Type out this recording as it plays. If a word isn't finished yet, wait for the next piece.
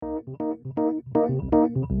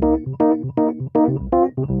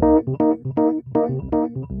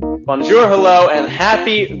Bonjour, hello, and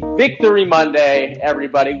happy Victory Monday,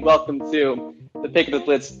 everybody. Welcome to the Pick of the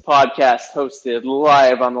Blitz podcast, hosted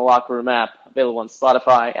live on the Locker Room app, available on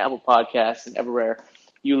Spotify, Apple Podcasts, and everywhere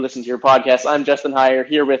you listen to your podcasts. I'm Justin Heyer,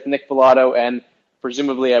 here with Nick Pilato, and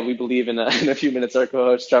presumably, we believe in a few minutes, our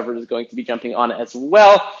co-host Trevor is going to be jumping on as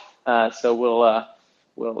well. So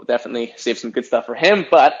we'll definitely save some good stuff for him.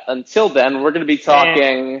 But until then, we're going to be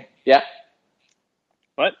talking. Yeah.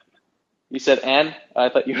 What? You said "and"? I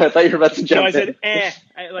thought you were about to jump in. No, I said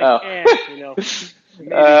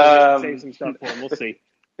Maybe we'll save some stuff for him. We'll see.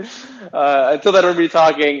 Until then, we're going to be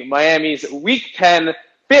talking Miami's Week 10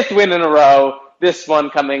 fifth win in a row. This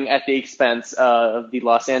one coming at the expense of the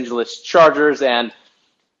Los Angeles Chargers and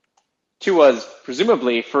Tua's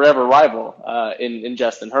presumably forever rival in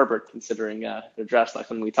Justin Herbert, considering their draft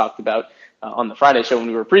selection we talked about on the Friday show when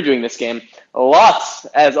we were previewing this game. Lots,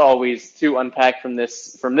 as always, to unpack from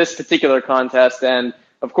this particular contest. And,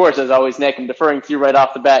 of course, as always, Nick, I'm deferring to you right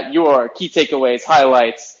off the bat. Your key takeaways,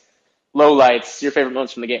 highlights, lowlights, your favorite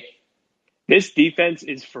moments from the game. This defense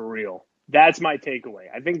is for real. That's my takeaway.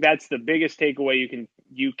 I think that's the biggest takeaway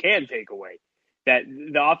you can take away. That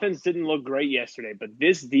the offense didn't look great yesterday, but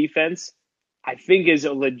this defense, I think, is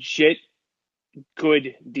a legit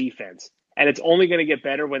good defense. And it's only going to get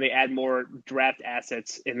better when they add more draft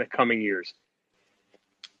assets in the coming years.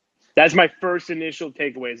 That's my first initial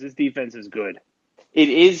takeaway. Is this defense is good. It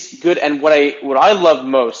is good, and what I love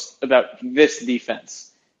most about this defense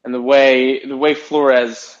and the way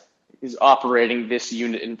Flores is operating this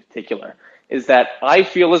unit in particular is that I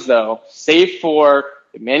feel as though, save for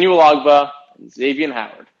Emmanuel Ogbah and Xavier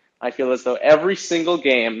Howard, I feel as though every single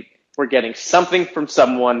game we're getting something from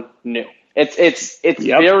someone new. I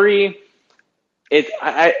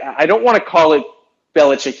don't want to call it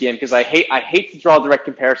Belichickian because I hate to draw direct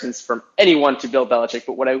comparisons from anyone to Bill Belichick,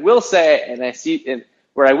 but what I will say, I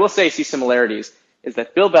see similarities, is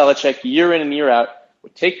that Bill Belichick, year in and year out,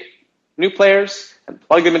 would take new players and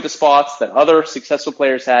plug them into spots that other successful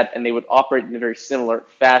players had, and they would operate in a very similar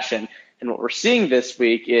fashion. And what we're seeing this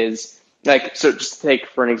week is, so just to take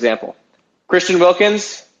for an example, Christian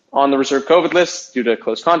Wilkins on the reserve COVID list due to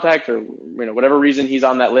close contact or whatever reason he's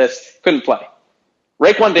on that list, couldn't play.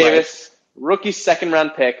 Raekwon Davis, rookie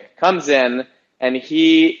second-round pick, comes in, and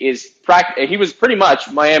he was pretty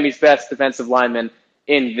much Miami's best defensive lineman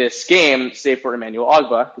in this game, save for Emmanuel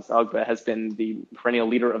Ogbah, because Ogbah has been the perennial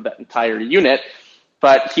leader of that entire unit.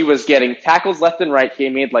 But he was getting tackles left and right. He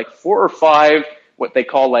made 4 or 5 what they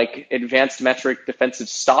call advanced metric defensive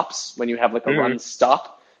stops when you have a run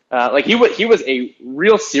stop. He was a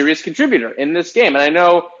real serious contributor in this game. And I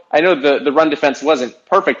know the run defense wasn't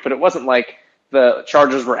perfect, but it wasn't like the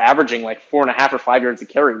Chargers were averaging 4.5 or 5 yards a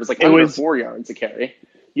carry. It was under 4 yards a carry.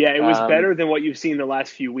 Yeah, it was better than what you've seen the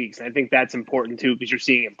last few weeks. And I think that's important too because you're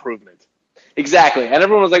seeing improvement. Exactly. And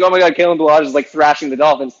everyone was like, oh my God, Kalen Ballage is thrashing the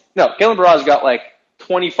Dolphins. No, Kalen Ballage got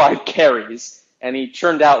 25 carries and he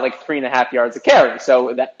churned out 3.5 yards a carry.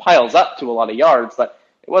 So that piles up to a lot of yards, but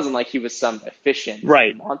it wasn't like he was some efficient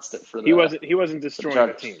monster for the He wasn't destroying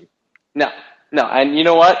the team. No. And you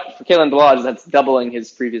know what? For Kalen Ballage, that's doubling his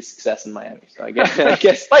previous success in Miami. So I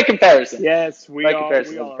guess by comparison. Yes, we are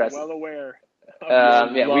well aware of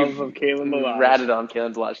love of Kalen Ballage. We ratted on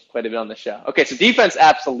Kalen Ballage quite a bit on the show. Okay, so defense,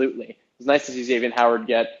 absolutely. It's nice to see Xavier Howard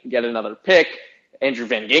get another pick. Andrew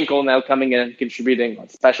Van Ginkel now coming in and contributing on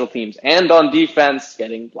special teams and on defense,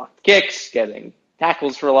 getting blocked kicks, getting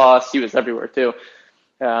tackles for loss. He was everywhere too.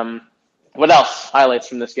 What else? Highlights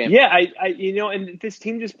from this game? Yeah, and this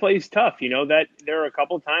team just plays tough. That there are a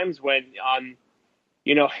couple times when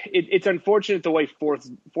it's unfortunate the way fourth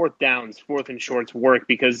and shorts work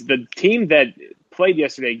because the team that played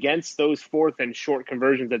yesterday against those fourth and short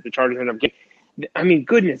conversions that the Chargers ended up getting,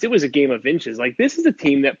 goodness, it was a game of inches. This is a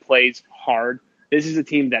team that plays hard. This is a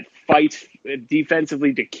team that fights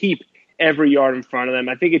defensively to keep every yard in front of them.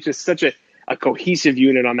 I think it's just such a cohesive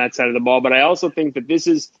unit on that side of the ball. But I also think that this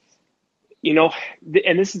is,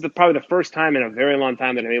 and this is probably the first time in a very long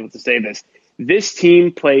time that I'm able to say this. This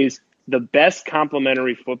team plays the best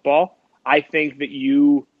complementary football I think that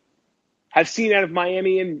you have seen out of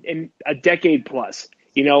Miami in a decade plus.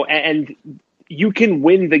 And you can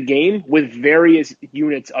win the game with various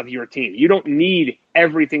units of your team. You don't need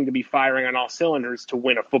everything to be firing on all cylinders to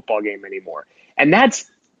win a football game anymore. And that's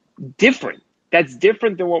different. That's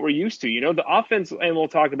different than what we're used to. The offense, and we'll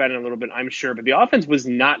talk about it in a little bit, I'm sure, but the offense was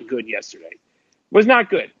not good yesterday. Was not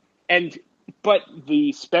good. But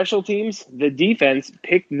the special teams, the defense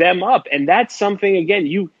picked them up. And that's something, again,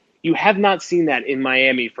 you have not seen that in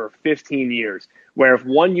Miami for 15 years, where if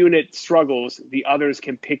one unit struggles, the others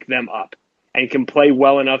can pick them up and can play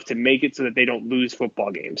well enough to make it so that they don't lose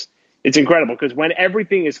football games. It's incredible because when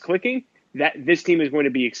everything is clicking, this team is going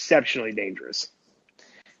to be exceptionally dangerous.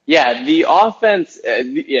 Yeah, the offense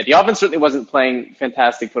certainly wasn't playing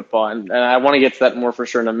fantastic football, and I want to get to that more for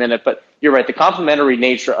sure in a minute. But you're right, the complementary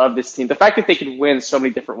nature of this team, the fact that they can win so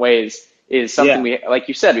many different ways, is something we, like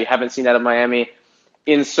you said, we haven't seen out of Miami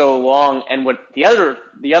in so long. And what the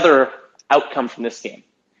other outcome from this game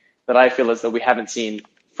that I feel as though we haven't seen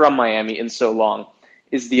from Miami in so long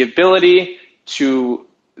is the ability to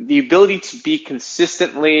be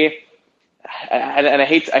consistently. And I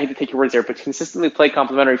hate to take your words there, but consistently play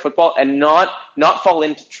complementary football and not fall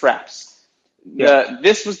into traps. Yeah.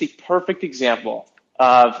 This was the perfect example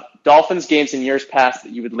of Dolphins games in years past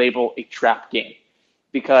that you would label a trap game,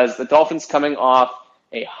 because the Dolphins, coming off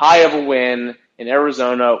a high of a win in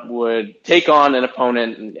Arizona, would take on an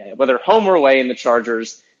opponent, whether home or away, in the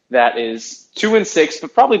Chargers, that is 2-6,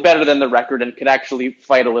 but probably better than the record and could actually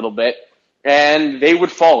fight a little bit. And they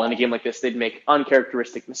would fall in a game like this. They'd make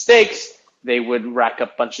uncharacteristic mistakes. They would rack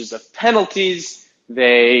up bunches of penalties.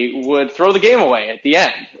 They would throw the game away at the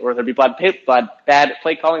end, or there'd be bad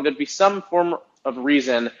play calling. There'd be some form of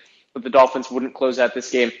reason that the Dolphins wouldn't close out this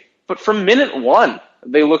game. But from minute one,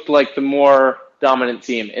 they looked like the more dominant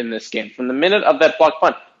team in this game. From the minute of that block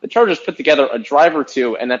punt, the Chargers put together a drive or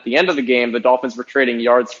two, and at the end of the game, the Dolphins were trading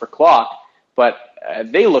yards for clock, but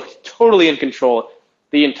they looked totally in control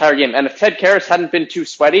the entire game. And if Ted Karras hadn't been too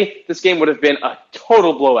sweaty, this game would have been a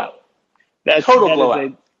total blowout.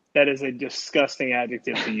 That is a disgusting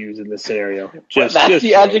adjective to use in this scenario. That's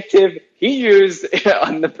the adjective he used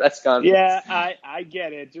on the press conference. Yeah, I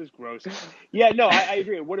get it. Just gross. Yeah, no, I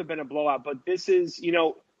agree. It would have been a blowout. But this is,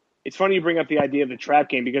 it's funny you bring up the idea of the trap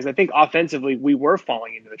game, because I think offensively we were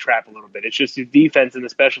falling into the trap a little bit. It's just the defense and the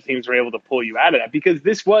special teams were able to pull you out of that, because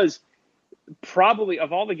this was probably,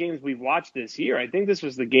 of all the games we've watched this year, I think this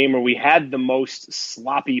was the game where we had the most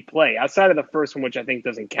sloppy play, outside of the first one, which I think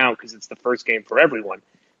doesn't count because it's the first game for everyone.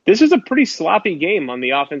 This was a pretty sloppy game on the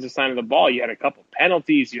offensive side of the ball. You had a couple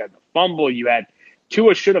penalties, you had the fumble, you had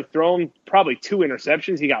Tua should have thrown probably 2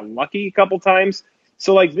 interceptions. He got lucky a couple times.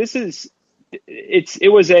 So it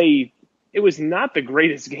was not the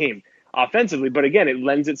greatest game offensively, but again, it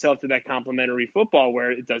lends itself to that complementary football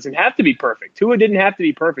where it doesn't have to be perfect. Tua didn't have to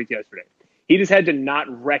be perfect yesterday. He just had to not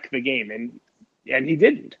wreck the game, and he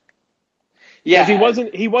didn't. Yeah, he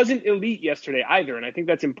wasn't elite yesterday either, and I think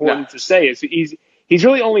that's important to say. Is he's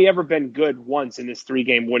really only ever been good once in this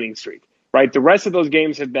 3-game winning streak, right? The rest of those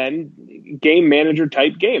games have been game manager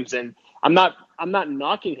type games, and I'm not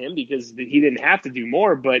knocking him because he didn't have to do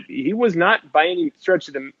more, but he was not by any stretch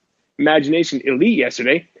of the imagination elite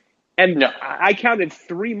yesterday. And I counted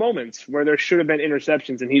 3 moments where there should have been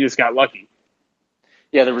interceptions, and he just got lucky.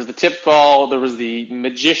 Yeah, there was the tip ball. There was the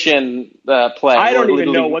magician play. I don't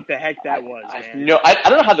even know what the heck that was. I don't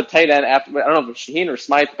know how the tight end after. I don't know if it was Shaheen or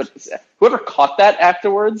Smythe, but whoever caught that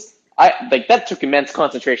afterwards, that took immense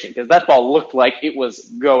concentration, because that ball looked like it was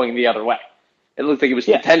going the other way. It looked like it was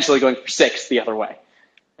potentially going for 6 the other way.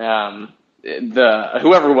 Whoever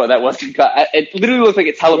that was, it literally looked like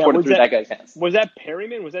it teleported through that guy's hands. Was that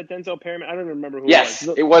Perryman? Was that Denzel Perryman? I don't remember who. Yes,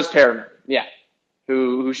 it was Perryman. Yeah.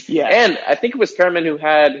 And I think it was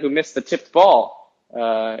Perriman who missed the tipped ball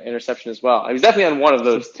interception as well. He was definitely on one of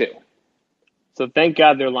those 2. So thank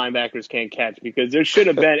God their linebackers can't catch, because there should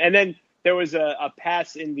have been. And then there was a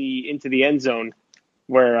pass into the end zone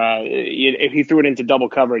where he threw it into double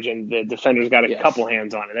coverage and the defenders got a couple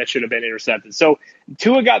hands on it. That should have been intercepted. So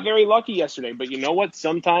Tua got very lucky yesterday. But you know what?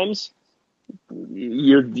 Sometimes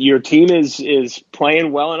your team is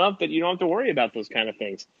playing well enough that you don't have to worry about those kind of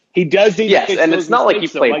things. He does need to fix and those it's not like he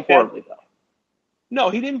played horribly, though. No,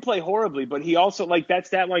 he didn't play horribly, but he also, that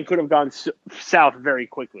stat line could have gone south very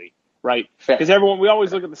quickly, right? Because we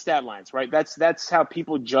always look at the stat lines, right? That's how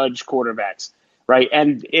people judge quarterbacks, right?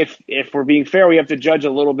 And if we're being fair, we have to judge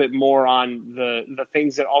a little bit more on the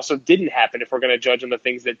things that also didn't happen if we're going to judge on the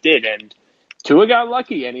things that did. And Tua got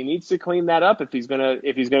lucky, and he needs to clean that up if he's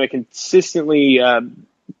gonna consistently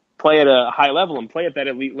play at a high level and play at that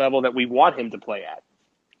elite level that we want him to play at.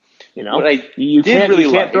 You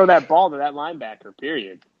can't throw that ball to that linebacker,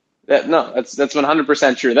 period. That's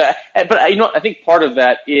 100% true. But I think part of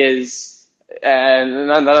that is, and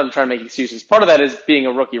not that I'm trying to make excuses, part of that is being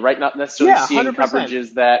a rookie, right? Not necessarily seeing 100%.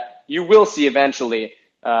 Coverages that you will see eventually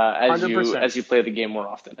as you play the game more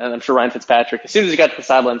often. And I'm sure Ryan Fitzpatrick, as soon as he got to the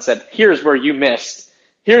sideline, said, "Here's where you missed.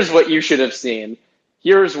 Here's what you should have seen.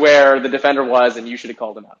 Here's where the defender was, and you should have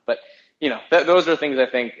called him out." But those are things I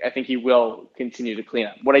think he will continue to clean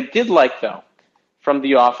up. What I did like, though, from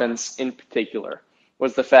the offense in particular,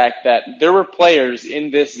 was the fact that there were players in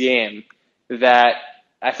this game that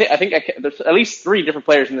there's at least 3 different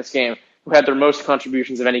players in this game who had their most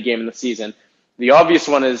contributions of any game in the season. The obvious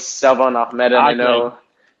one is Salvan Ahmed, and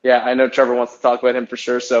I know Trevor wants to talk about him for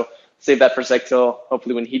sure, so save that for a sec till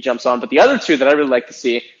hopefully when he jumps on. But the other 2 that I really like to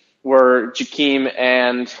see were Jakeem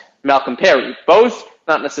and Malcolm Perry. Both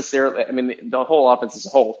not necessarily, I mean, the whole offense as a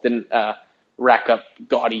whole didn't rack up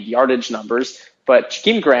gaudy yardage numbers, but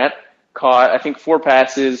Jakeem Grant caught, I think, 4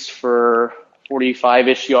 passes for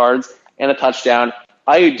 45-ish yards and a touchdown.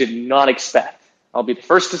 I did not expect, I'll be the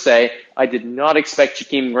first to say, I did not expect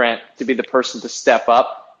Jakeem Grant to be the person to step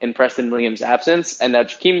up in Preston Williams' absence. And now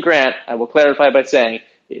Jakeem Grant, I will clarify by saying,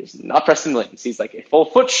 is not Preston Williams. He's like a full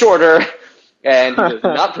foot shorter, and he does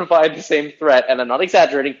not provide the same threat. And I'm not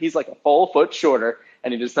exaggerating. He's like a full foot shorter,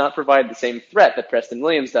 and he does not provide the same threat that Preston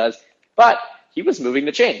Williams does. But he was moving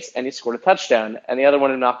the chains, and he scored a touchdown. And the other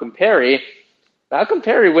one in Malcolm Perry,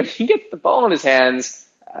 when he gets the ball in his hands,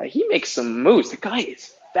 he makes some moves. The guy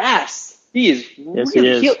is fast. He is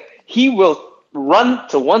he will run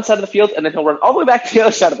to one side of the field, and then he'll run all the way back to the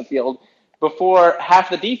other side of the field before half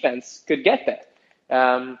the defense could get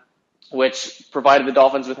there, which provided the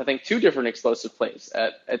Dolphins with, I think, 2 different explosive plays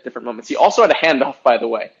at different moments. He also had a handoff, by the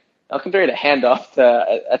way. Malcolm Perry had a handoff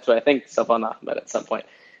to I think, Salvan Ahmed at some point.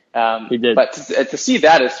 He did. But to see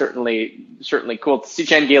that is certainly cool. To see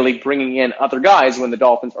Chan Gailey bringing in other guys when the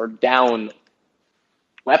Dolphins are down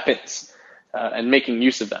weapons and making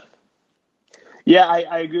use of them. Yeah,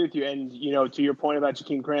 I agree with you. And, to your point about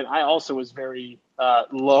Jakeem Grant, I also was very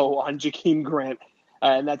low on Jakeem Grant.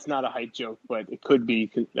 And that's not a height joke, but it could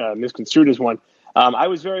be misconstrued as one. I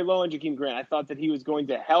was very low on Jakeem Grant. I thought that he was going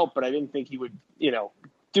to help, but I didn't think he would,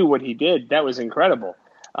 do what he did. That was incredible.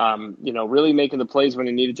 Really making the plays when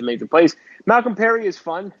he needed to make the plays. Malcolm Perry is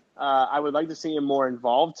fun. I would like to see him more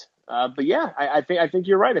involved. But yeah, I think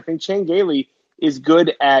you're right. I think Chan Gailey is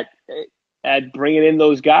good at bringing in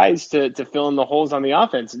those guys to fill in the holes on the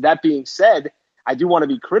offense. That being said, I do want to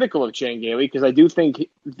be critical of Chan Gailey because I do think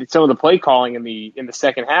some of the play calling in the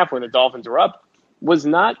second half when the Dolphins were up was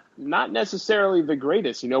not necessarily the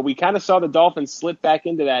greatest. We kind of saw the Dolphins slip back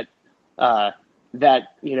into that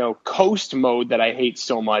coast mode that I hate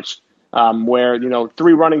so much, where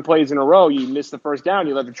 3 running plays in a row, you miss the first down,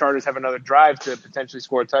 you let the Chargers have another drive to potentially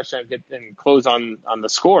score a touchdown and close on the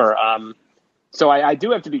score. So I do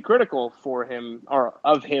have to be critical for him or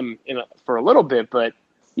of him for a little bit, but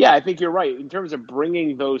yeah, I think you're right in terms of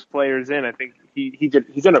bringing those players in. I think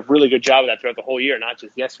he's done a really good job of that throughout the whole year, not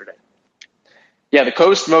just yesterday. Yeah, the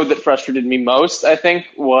coast mode that frustrated me most, I think,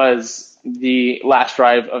 was the last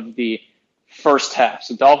drive of the first half.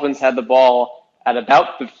 So Dolphins had the ball at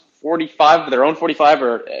about the 45, their own 45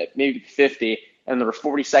 or maybe 50, and there were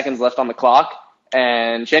 40 seconds left on the clock.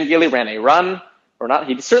 And Chan Gailey ran a run, or not.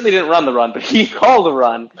 He certainly didn't run the run, but he called a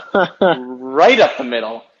run right up the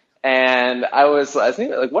middle. And I was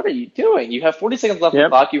thinking, like, what are you doing? You have 40 seconds left on the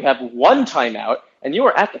clock. You have 1 timeout, and you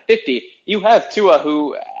are at the 50. You have Tua,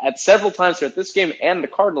 who at several times throughout this game and the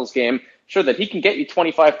Cardinals game showed that he can get you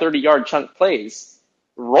 25, 30-yard chunk plays.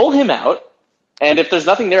 Roll him out. And if there's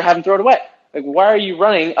nothing there, have him throw it away. Like, why are you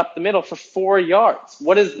running up the middle for 4 yards?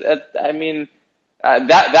 What is that? I mean,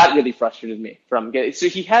 that really frustrated me from getting. So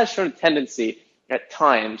he has shown a tendency at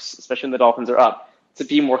times, especially when the Dolphins are up, to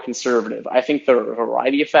be more conservative. I think there are a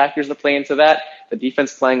variety of factors that play into that. The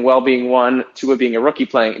defense playing well being one, Tua being a rookie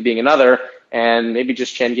being another, and maybe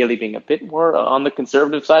just Chan Gailey being a bit more on the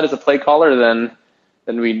conservative side as a play caller than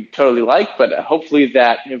we totally like. But hopefully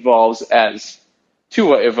that evolves as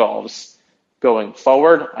Tua evolves going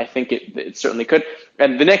forward. I think it certainly could.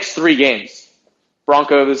 And the next 3 games,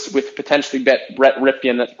 Broncos with potentially Brett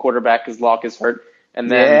Ripien at quarterback because Locke is hurt, and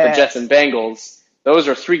then the Jets and Bengals. Those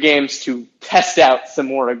are 3 games to test out some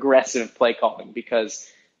more aggressive play calling because,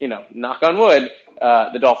 knock on wood,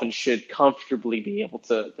 the Dolphins should comfortably be able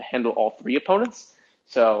to handle all 3 opponents.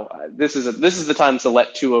 So this is the time to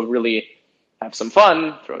let Tua really have some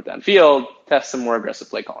fun, throw it downfield, test some more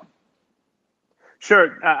aggressive play calling.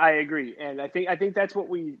 Sure, I agree, and I think that's what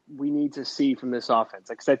we need to see from this offense.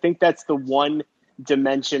 Because I think that's the one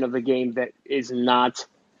dimension of the game that is not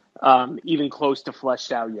even close to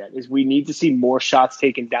fleshed out yet. Is we need to see more shots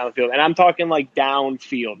taken downfield, and I'm talking like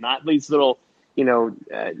downfield, not these little,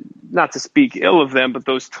 not to speak ill of them, but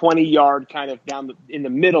those 20-yard kind of in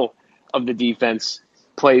the middle of the defense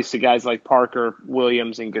plays to guys like Parker,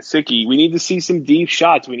 Williams, and Gesicki. We need to see some deep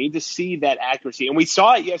shots. We need to see that accuracy. And we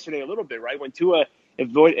saw it yesterday a little bit, right? When Tua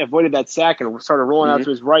avoided that sack and started rolling out to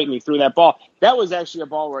his right, and he threw that ball. That was actually a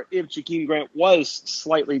ball where if Jakeem Grant was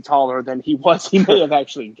slightly taller than he was, he may have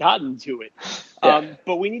actually gotten to it. Yeah.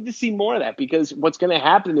 But we need to see more of that, because what's going to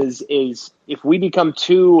happen is if we become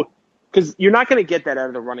too – because you're not going to get that out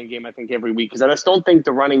of the running game, I think, every week, because I just don't think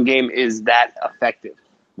the running game is that effective.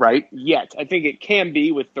 Right? Yet. I think it can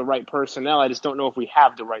be with the right personnel. I just don't know if we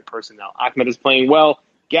have the right personnel. Ahmed is playing well.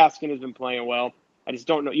 Gaskin has been playing well. I just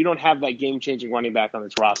don't know. You don't have that game-changing running back on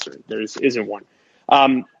this roster. There isn't one.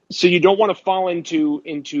 So you don't want to fall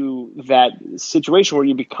into that situation where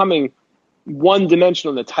you're becoming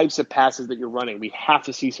one-dimensional in the types of passes that you're running. We have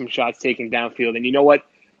to see some shots taken downfield. And you know what?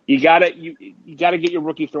 You gotta get your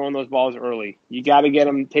rookie throwing those balls early. You gotta get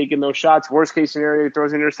him taking those shots. Worst case scenario, he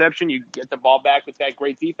throws an interception. You get the ball back with that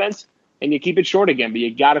great defense, and you keep it short again. But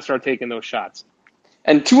you gotta start taking those shots.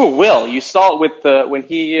 And Tua will. You saw it with when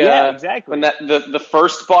the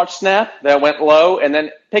first botch snap that went low, and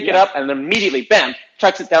then pick it up, and then immediately, bam,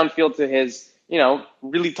 chucks it downfield to his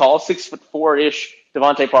really tall 6'4"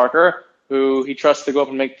 Devontae Parker, who he trusts to go up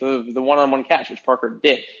and make the one-on-one catch, which Parker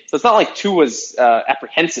did. So it's not like Tua's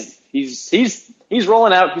apprehensive. He's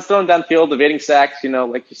rolling out. He's throwing downfield, evading sacks,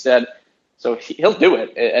 like you said. So he'll do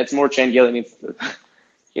it. It's more Chan Gailey needs to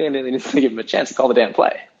give him a chance to call the damn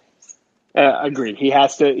play. Agreed. He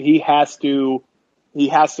has to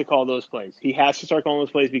call those plays. He has to start calling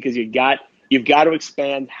those plays, because you've got to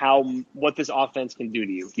expand what this offense can do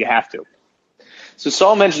to you. You have to. So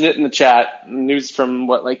Saul mentioned it in the chat. News from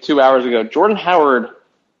 2 hours ago. Jordan Howard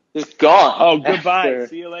is gone. Oh, goodbye.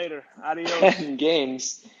 See you later. Adios. 10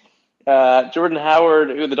 games. Jordan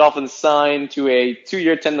Howard, who the Dolphins signed to a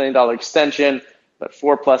 2-year, $10 million extension, but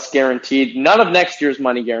 4+ guaranteed. None of next year's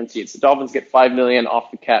money guaranteed. So Dolphins get $5 million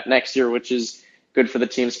off the cap next year, which is good for the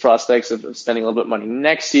team's prospects of spending a little bit of money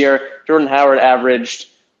next year. Jordan Howard averaged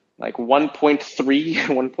 1.3,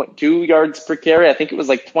 1.2 yards per carry. I think it was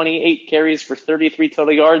 28 carries for 33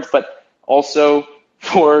 total yards, but also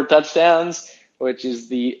 4 touchdowns, which is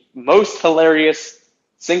the most hilarious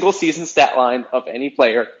single season stat line of any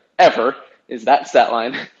player ever, is that stat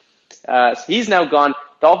line. So he's now gone.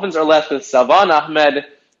 Dolphins are left with Salvon Ahmed,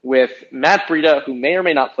 with Matt Breida, who may or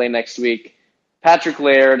may not play next week, Patrick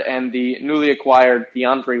Laird, and the newly acquired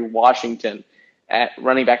DeAndre Washington at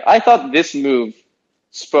running back. I thought this move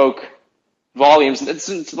spoke volumes.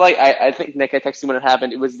 It's I think, Nick, I texted you when it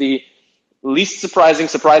happened. It was the least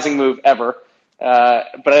surprising move ever.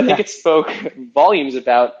 But I think it spoke volumes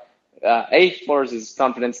about Flores'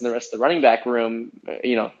 confidence in the rest of the running back room,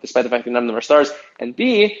 despite the fact that none of them are stars, and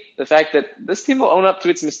B, the fact that this team will own up to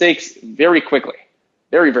its mistakes very quickly.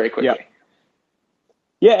 Very, very quickly.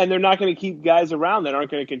 Yeah, and they're not going to keep guys around that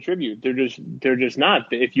aren't going to contribute. They're just not.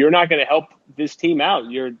 If you're not going to help this team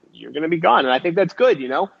out, you're going to be gone. And I think that's good,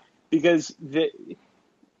 because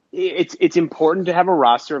it's important to have a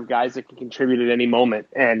roster of guys that can contribute at any moment.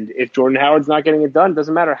 And if Jordan Howard's not getting it done,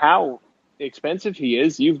 doesn't matter how expensive he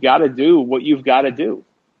is, you've got to do what you've got to do.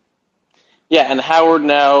 Yeah, and Howard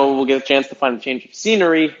now will get a chance to find a change of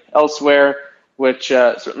scenery elsewhere, which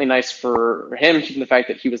certainly nice for him, given the fact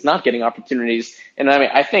that he was not getting opportunities. And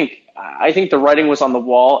I think the writing was on the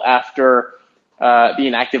wall after the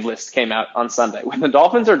inactive list came out on Sunday. When the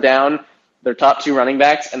Dolphins are down their top 2 running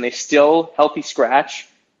backs and they still healthy scratch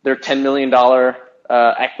their $10 million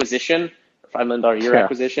acquisition, $5 million a year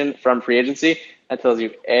acquisition from free agency, that tells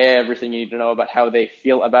you everything you need to know about how they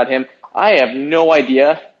feel about him. I have no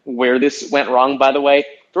idea where this went wrong, by the way.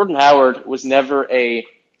 Jordan Howard was never a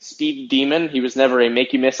speed demon. He was never a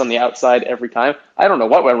make you miss on the outside every time. I don't know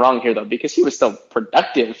what went wrong here, though, because he was still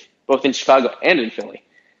productive both in Chicago and in Philly.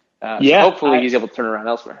 So hopefully he's able to turn around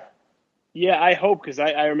elsewhere. Yeah, I hope, because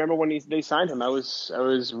I remember when they signed him, I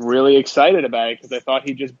was really excited about it, because I thought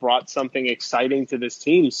he just brought something exciting to this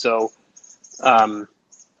team. So, for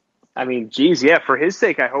his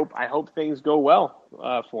sake, I hope things go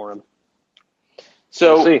well for him.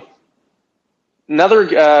 So we'll see.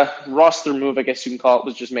 Another roster move, I guess you can call it,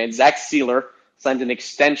 was just made. Zach Sealer signed an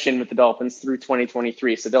extension with the Dolphins through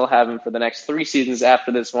 2023, so they'll have him for the next 3 seasons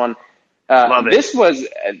after this one. Love it.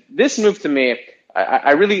 This move to me.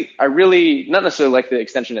 I really not necessarily like the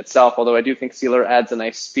extension itself, although I do think Sealer adds a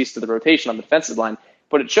nice piece to the rotation on the defensive line.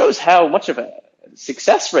 But it shows how much of a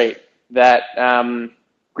success rate that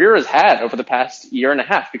Grier has had over the past year and a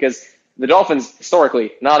half, because the Dolphins,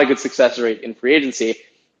 historically, not a good success rate in free agency.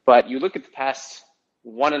 But you look at the past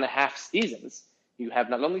 1.5 seasons, you have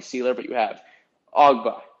not only Sealer, but you have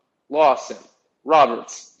Ogba, Lawson,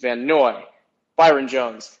 Roberts, Van Noy, Byron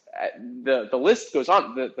Jones. The list goes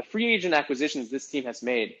on. The free agent acquisitions this team has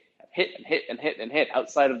made have hit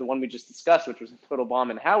outside of the one we just discussed, which was Twiddlebaum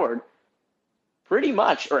and Howard. pretty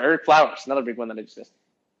much, or Eric Flowers, another big one that I just missed,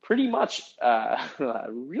 pretty much a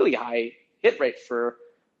really high hit rate for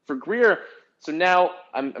Greer. So now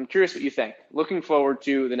I'm curious what you think. Looking forward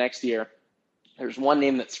to the next year, there's one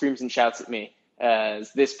name that screams and shouts at me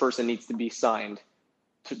as this person needs to be signed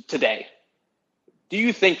today. Do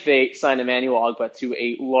you think they sign Emmanuel Ogbah to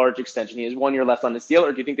a large extension? He has 1 year left on his deal,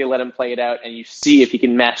 or do you think they let him play it out and you see if he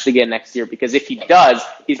can match it again next year? Because if he does,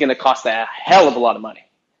 he's going to cost a hell of a lot of money.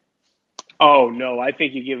 Oh, no, I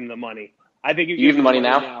think you give him the money. I think you give him the money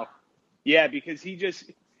now? Yeah, because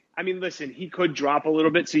listen, he could drop a little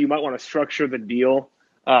bit, so you might want to structure the deal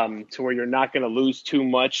to where you're not going to lose too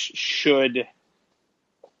much should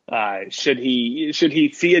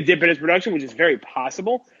he see a dip in his production, which is very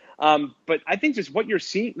possible. But I think just what you're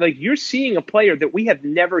seeing a player that we have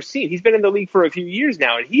never seen. He's been in the league for a few years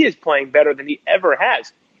now, and he is playing better than he ever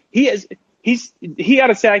has. He had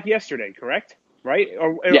a sack yesterday, correct? Right?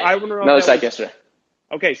 Yeah, another sack yesterday.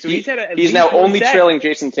 Okay, so he's now only trailing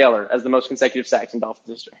Jason Taylor as the most consecutive sacks in Dolphins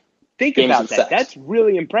history. Think about that. That's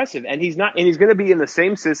really impressive. And he's going to be in the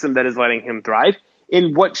same system that is letting him thrive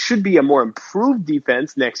in what should be a more improved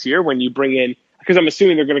defense next year when you bring in, because I'm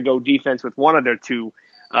assuming they're going to go defense with one of their two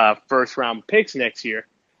first-round picks next year.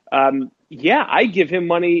 I give him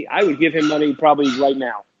money. I would give him money probably right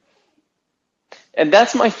now. And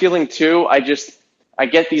that's my feeling too. I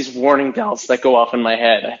get these warning bells that go off in my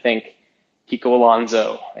head. I think Kiko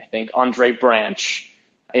Alonso. I think Andre Branch.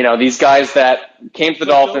 These guys that came to the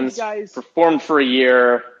Dolphins, performed for a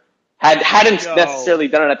year, hadn't necessarily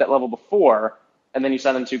done it at that level before, and then you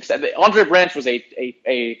signed them to. Andre Branch was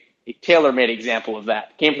a tailor-made example of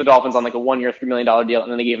that. Came to the Dolphins on like a 1 year, $3 million deal,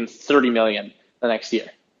 and then they gave him $30 million the next year.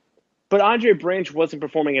 But Andre Branch wasn't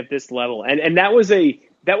performing at this level, and that was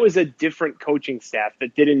a different coaching staff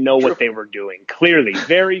that didn't know what they were doing. Clearly,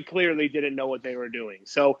 very clearly didn't know what they were doing.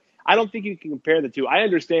 So I don't think you can compare the two. I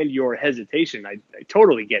understand your hesitation. I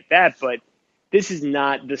totally get that, but this is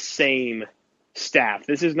not the same staff.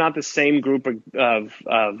 This is not the same group of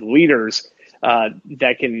leaders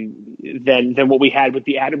that can than what we had with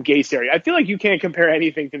the Adam Gase area. I feel like you can't compare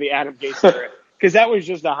anything to the Adam Gase area because that was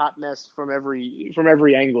just a hot mess from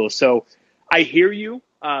every angle. So I hear you,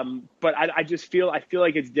 but I feel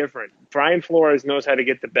like it's different. Brian Flores knows how to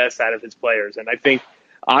get the best out of his players, and I think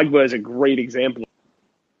Ogbah is a great example.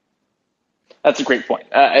 That's a great point.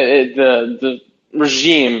 The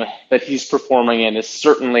regime that he's performing in is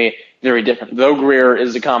certainly very different. Though Greer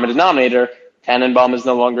is a common denominator, Tannenbaum is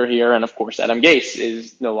no longer here, and of course Adam Gase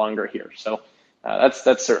is no longer here. So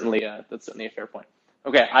that's certainly a fair point.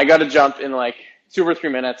 Okay, I got to jump in like 2 or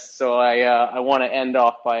 3 minutes, so I want to end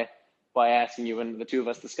off by asking you and the two of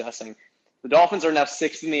us discussing. The Dolphins are now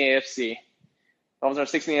 6th in the AFC.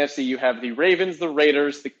 You have the Ravens, the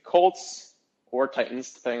Raiders, the Colts, or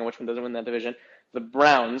Titans, depending on which one doesn't win that division, the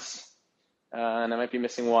Browns, and I might be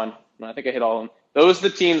missing one. No, I think I hit all of them. Those are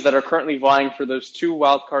the teams that are currently vying for those 2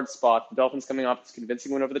 wild card spots. The Dolphins coming off this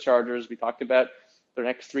convincing win over the Chargers. We talked about their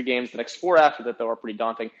next 3 games. The next 4 after that, though, are pretty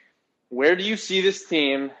daunting. Where do you see this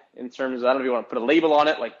team in terms of, I don't know if you want to put a label on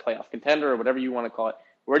it, like playoff contender or whatever you want to call it.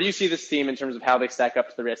 Where do you see this team in terms of how they stack up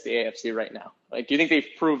to the rest of the AFC right now? Like, do you think they've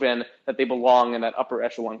proven that they belong in that upper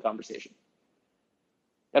echelon conversation?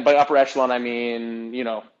 And by upper echelon, I mean,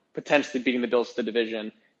 potentially beating the Bills to the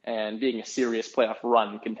division and being a serious playoff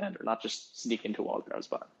run contender, not just sneak into a wild card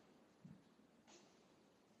spot.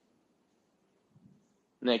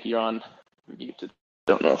 Nick, you're on mute.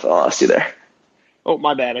 Don't know if I lost you there. Oh,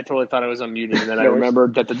 my bad. I totally thought I was unmuted, and then I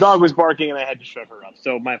remembered that the dog was barking, and I had to shut her up.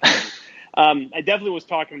 So my apologies. I definitely was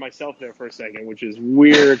talking to myself there for a second, which is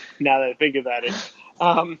weird now that I think about it.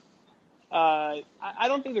 I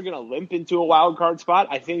don't think they're going to limp into a wild card spot.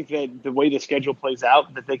 I think that the way the schedule plays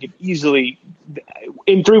out, that they could easily,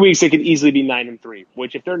 in 3 weeks, they could easily be 9-3.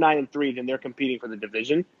 Which, if they're 9-3, then they're competing for the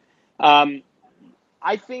division. I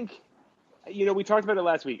think, we talked about it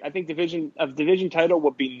last week. I think division title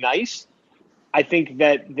would be nice. I think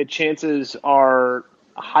that the chances are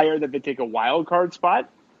higher that they take a wild card spot,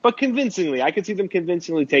 but convincingly, I could see them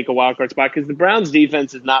convincingly take a wild card spot because the Browns'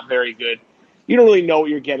 defense is not very good. You don't really know what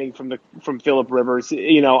you're getting from Phillip Rivers.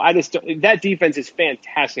 That defense is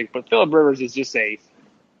fantastic, but Phillip Rivers is just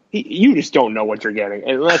you just don't know what you're getting.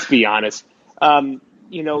 And let's be honest. I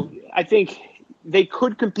think they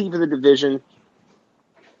could compete for the division.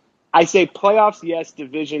 I say playoffs, yes.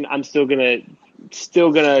 Division, I'm still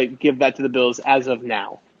gonna give that to the Bills as of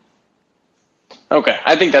now. Okay,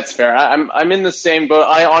 I think that's fair. I'm in the same boat.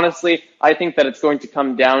 I think that it's going to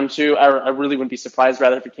come down to, I really wouldn't be surprised,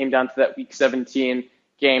 rather, if it came down to that Week 17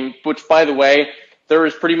 game, which, by the way, there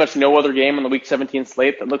is pretty much no other game on the Week 17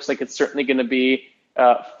 slate that looks like it's certainly going to be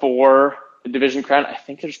for a division crown. I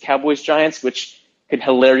think there's Cowboys Giants, which could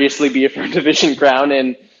hilariously be a division crown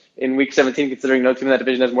in week 17, considering no team in that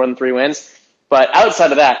division has more than 3 wins. But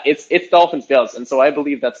outside of that, it's Dolphins Bills, and so I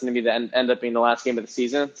believe that's going to be end up being the last game of the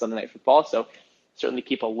season, Sunday Night Football. So certainly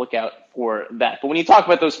keep a lookout for that. But when you talk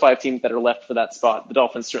about those 5 teams that are left for that spot, the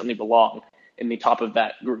Dolphins certainly belong in the top of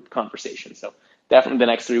that group conversation. So definitely the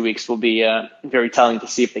next 3 weeks will be very telling to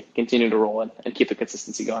see if they can continue to roll and keep the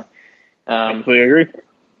consistency going. I completely agree.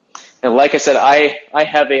 And like I said, I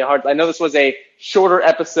have I know this was a shorter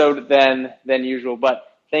episode than usual, but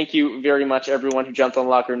thank you very much, everyone who jumped on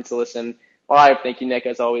Locker Room to listen live. Thank you, Nick,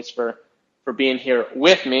 as always, for being here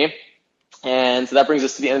with me. And so that brings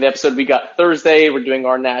us to the end of the episode. We got Thursday. We're doing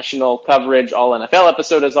our national coverage, all NFL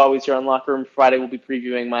episode, as always, here on Locker Room. Friday, we'll be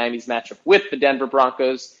previewing Miami's matchup with the Denver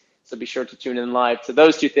Broncos. So be sure to tune in live to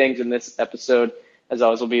those 2 things. And this episode, as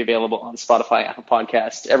always, will be available on Spotify, Apple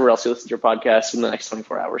Podcasts, everywhere else you listen to your podcast in the next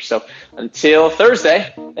 24 hours. So until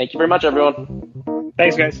Thursday, thank you very much, everyone.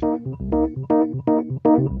 Thanks, guys.